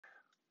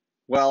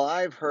Well,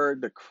 I've heard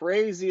the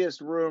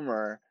craziest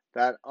rumor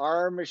that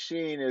our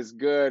machine is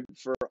good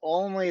for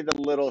only the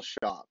little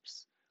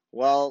shops.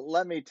 Well,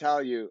 let me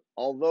tell you,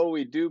 although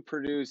we do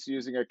produce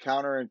using a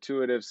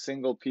counterintuitive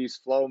single piece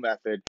flow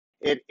method,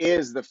 it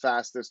is the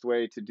fastest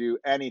way to do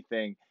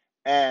anything.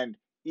 And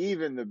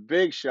even the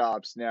big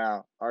shops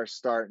now are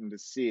starting to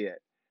see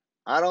it.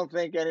 I don't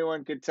think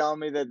anyone could tell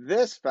me that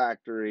this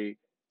factory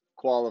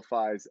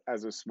qualifies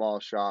as a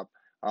small shop,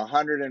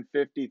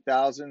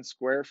 150,000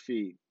 square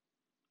feet.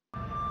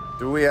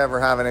 Do we ever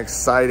have an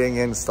exciting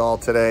install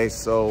today?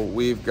 So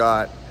we've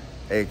got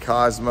a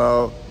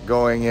Cosmo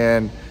going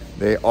in.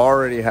 They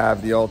already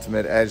have the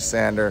ultimate edge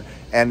sander.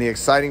 And the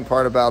exciting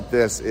part about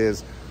this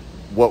is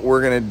what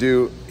we're gonna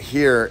do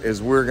here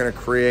is we're gonna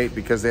create,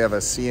 because they have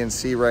a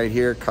CNC right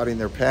here cutting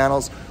their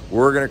panels,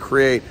 we're gonna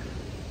create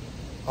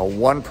a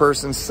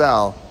one-person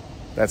cell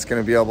that's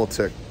gonna be able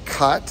to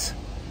cut,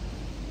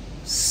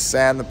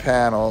 sand the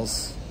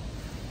panels,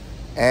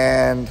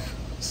 and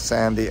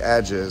sand the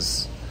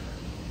edges,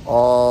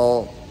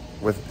 all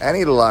with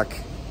any luck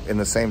in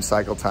the same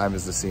cycle time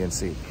as the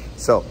CNC.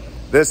 So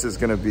this is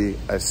gonna be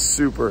a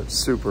super,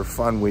 super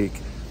fun week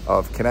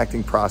of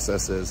connecting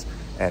processes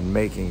and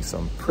making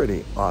some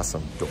pretty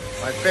awesome doors.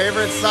 My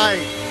favorite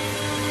site,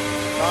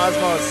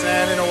 Cosmo is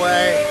sanding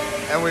away,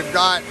 and we've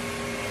got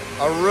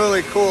a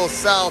really cool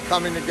cell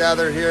coming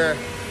together here.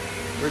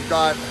 We've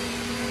got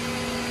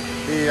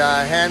the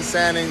hand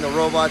sanding, the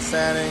robot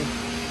sanding,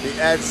 the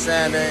edge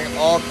sanding,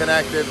 all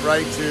connected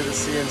right to the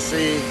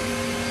CNC.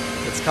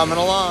 It's coming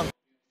along.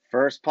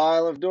 First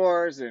pile of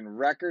doors in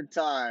record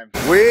time.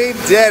 We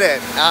did it.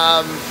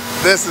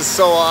 This is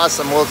so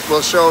awesome.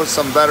 We'll show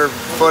some better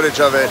footage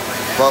of it,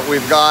 but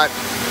we've got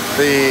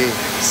the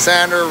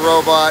sander,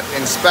 robot,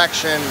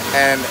 inspection,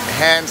 and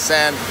hand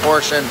sand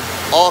portion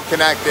all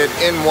connected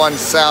in one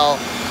cell.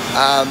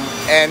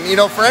 And you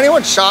know, for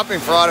anyone shopping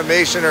for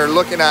automation or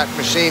looking at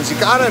machines, you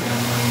gotta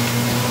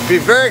be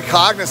very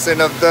cognizant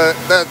of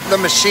the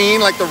machine,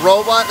 like the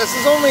robot. This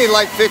is only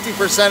like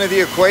 50% of the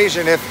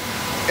equation. If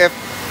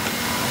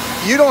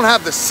you don't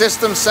have the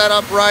system set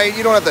up right,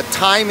 you don't have the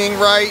timing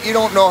right, you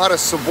don't know how to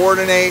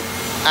subordinate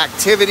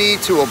activity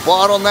to a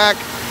bottleneck,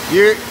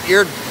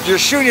 you're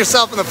shooting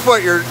yourself in the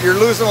foot. You're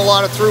losing a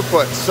lot of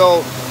throughput.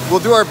 So we'll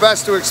do our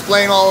best to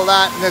explain all of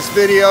that in this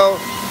video.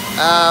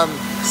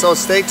 So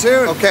stay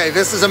tuned. Okay,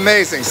 this is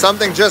amazing.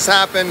 Something just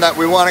happened that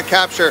we want to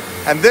capture,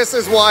 and this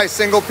is why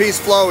single piece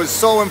flow is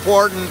so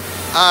important.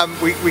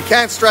 We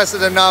can't stress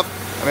it enough.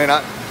 I mean,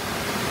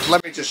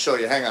 let me just show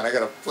you. Hang on, I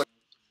gotta flip.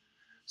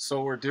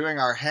 So we're doing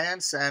our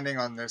hand sanding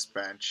on this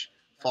bench,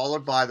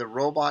 followed by the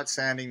robot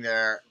sanding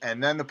there,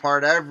 and then the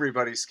part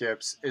everybody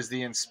skips is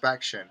the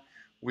inspection.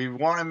 We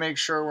want to make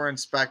sure we're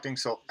inspecting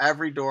so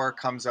every door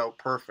comes out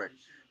perfect.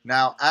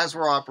 Now, as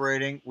we're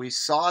operating, we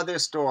saw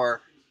this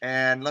door,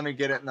 and let me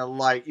get it in the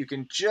light. You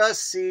can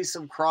just see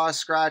some cross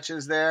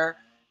scratches there,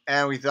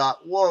 and we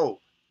thought, whoa,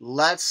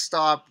 let's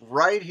stop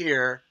right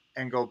here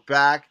and go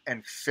back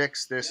and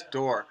fix this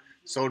door.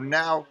 So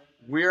now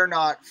we're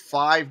not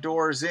 5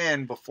 doors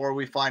in before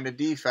we find a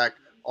defect.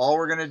 All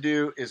we're gonna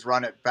do is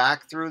run it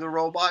back through the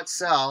robot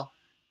cell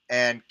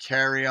and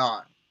carry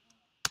on.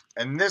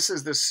 And this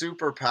is the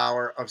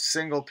superpower of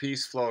single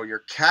piece flow.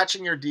 You're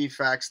catching your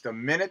defects the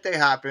minute they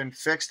happen,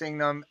 fixing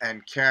them,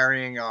 and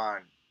carrying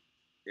on.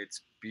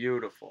 It's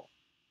beautiful.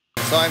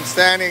 So I'm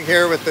standing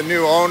here with the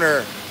new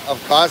owner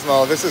of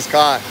Cosmo. This is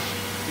Kai.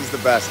 He's the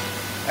best.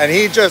 And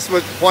he just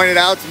pointed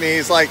out to me,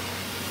 he's like,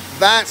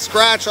 that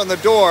scratch on the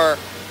door,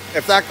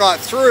 if that got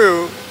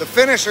through, the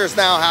finishers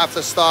now have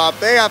to stop.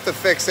 They have to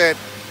fix it.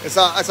 It's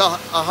a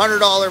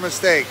 $100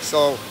 mistake.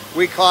 So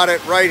we caught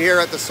it right here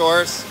at the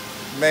source.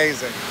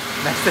 Amazing.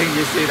 Next thing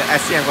you see, the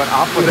SCM went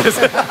off with this.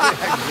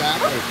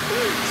 Exactly.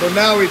 So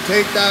now we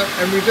take that,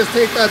 and we just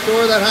take that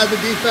door that had the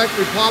defect,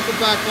 we pop it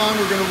back on,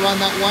 we're gonna run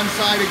that one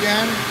side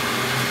again,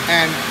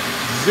 and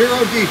 0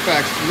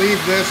 defects leave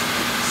this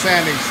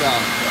sanding cell.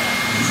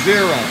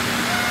 0.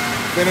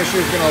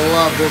 Finisher's gonna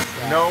love this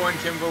cell. No one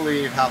can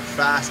believe how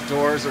fast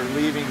doors are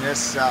leaving this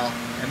cell,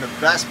 and the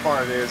best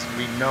part is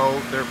we know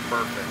they're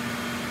perfect.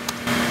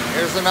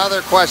 Here's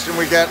another question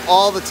we get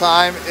all the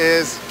time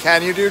is,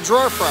 can you do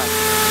drawer front?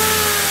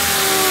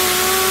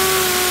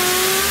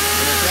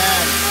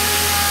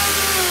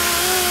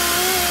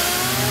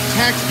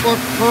 Textbook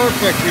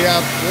perfect. We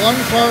have one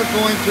part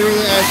going through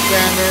the edge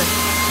sander,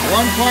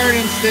 one part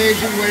in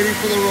staging waiting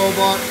for the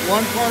robot,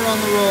 one part on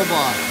the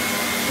robot.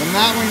 Then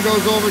that one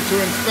goes over to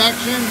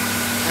inspection,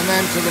 and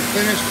then to the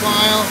finished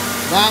file.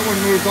 That one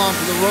moves on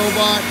to the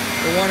robot.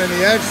 The one in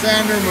the edge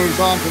sander moves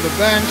on to the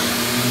bench.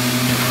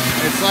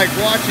 It's like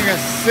watching a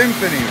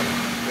symphony.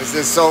 This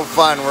is so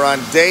fun. We're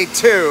on day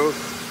 2,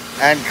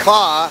 and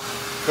Ka,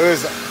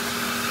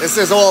 this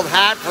is old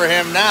hat for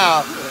him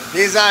now,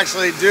 he's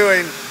actually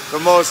doing the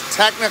most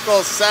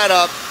technical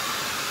setup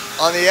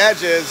on the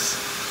edges,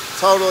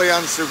 totally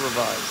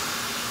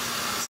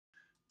unsupervised.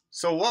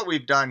 So what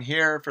we've done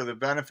here for the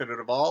benefit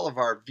of all of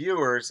our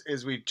viewers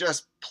is we've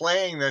just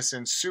playing this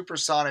in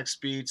supersonic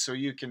speed so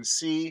you can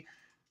see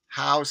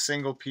how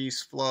single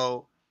piece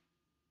flow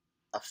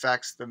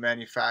affects the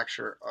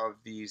manufacture of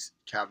these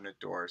cabinet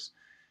doors.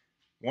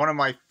 One of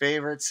my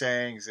favorite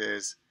sayings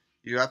is,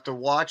 you have to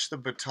watch the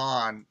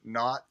baton,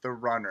 not the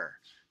runner.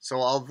 So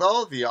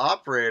although the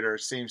operator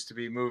seems to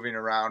be moving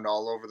around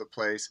all over the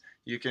place,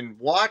 you can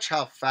watch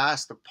how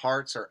fast the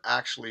parts are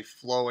actually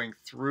flowing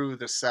through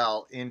the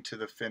cell into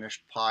the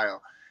finished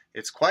pile.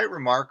 It's quite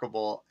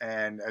remarkable,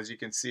 and as you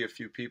can see a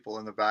few people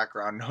in the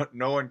background,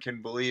 no one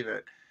can believe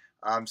it.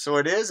 So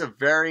it is a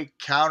very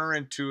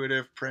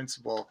counterintuitive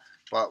principle,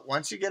 but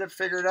once you get it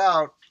figured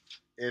out,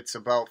 it's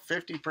about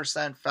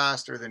 50%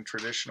 faster than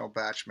traditional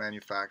batch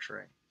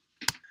manufacturing.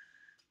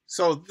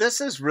 So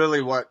this is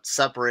really what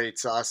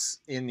separates us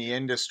in the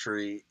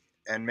industry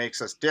and makes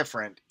us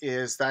different,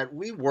 is that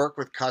we work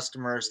with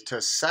customers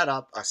to set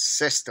up a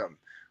system.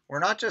 We're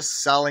not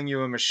just selling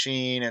you a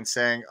machine and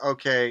saying,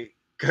 okay,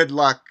 good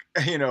luck,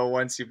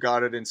 once you've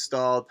got it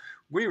installed.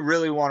 We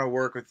really want to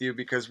work with you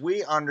because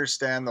we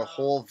understand the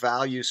whole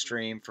value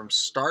stream from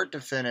start to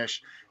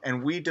finish,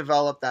 and we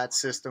develop that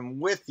system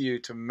with you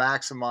to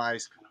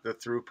maximize the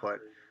throughput.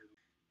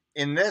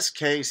 In this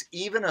case,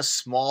 even a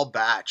small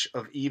batch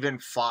of even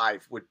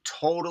 5 would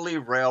totally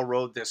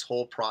railroad this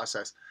whole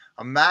process.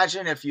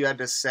 Imagine if you had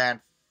to sand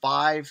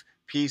 5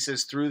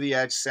 pieces through the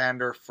edge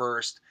sander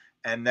first,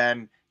 and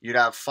then you'd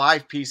have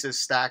 5 pieces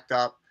stacked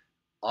up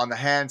on the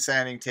hand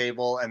sanding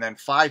table, and then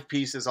 5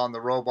 pieces on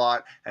the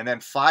robot, and then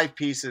 5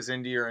 pieces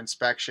into your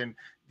inspection.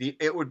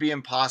 It would be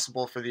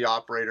impossible for the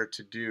operator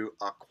to do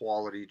a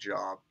quality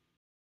job.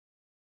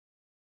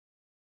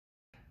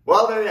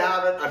 Well, there you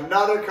have it.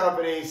 Another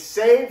company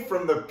saved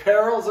from the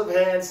perils of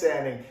hand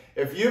sanding.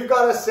 If you've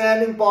got a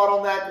sanding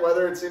bottleneck,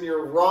 whether it's in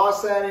your raw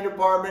sanding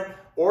department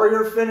or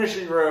your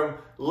finishing room,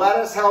 let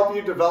us help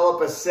you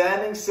develop a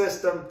sanding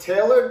system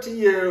tailored to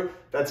you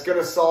that's going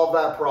to solve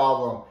that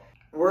problem.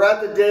 We're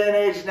at the day and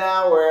age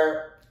now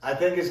where I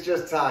think it's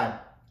just time.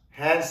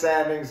 Hand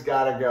sanding's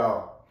got to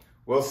go.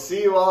 We'll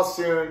see you all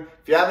soon.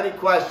 If you have any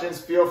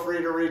questions, feel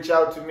free to reach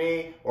out to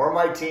me or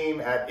my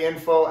team at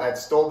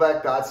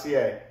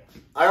info@stolbeck.ca.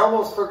 I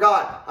almost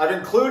forgot. I've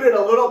included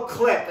a little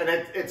clip, and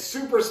it's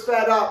super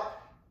sped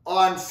up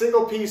on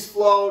single piece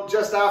flow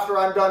just after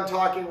I'm done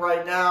talking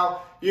right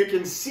now. You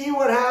can see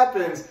what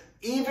happens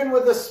even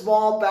with a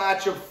small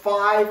batch of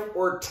 5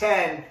 or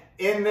 10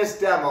 in this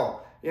demo.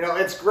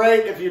 It's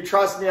great. If you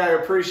trust me, I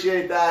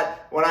appreciate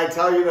that when I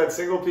tell you that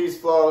single piece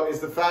flow is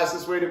the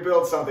fastest way to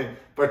build something.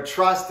 But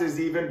trust is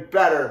even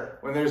better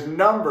when there's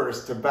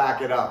numbers to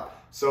back it up.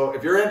 So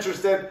if you're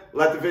interested,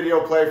 let the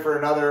video play for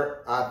another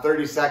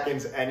 30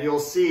 seconds and you'll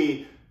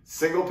see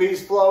single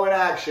piece flow in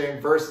action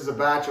versus a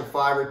batch of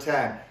 5 or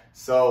 10.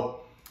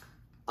 So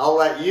I'll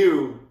let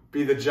you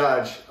be the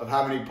judge of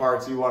how many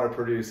parts you want to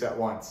produce at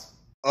once.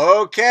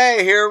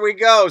 Okay, here we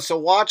go. So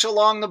watch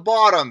along the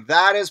bottom.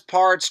 That is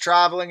parts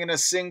traveling in a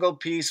single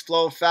piece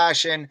flow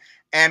fashion,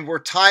 and we're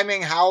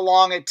timing how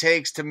long it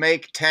takes to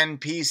make 10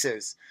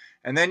 pieces.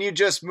 And then you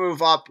just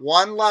move up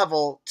one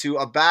level to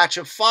a batch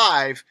of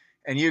 5,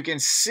 and you can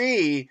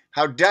see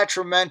how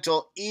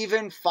detrimental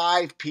even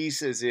 5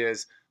 pieces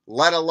is,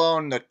 let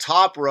alone the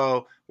top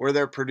row where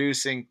they're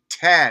producing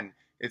 10.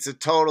 It's a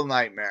total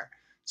nightmare.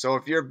 So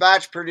if you're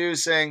batch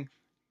producing,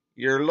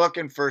 you're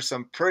looking for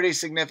some pretty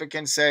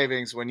significant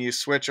savings when you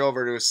switch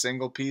over to a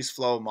single piece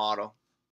flow model.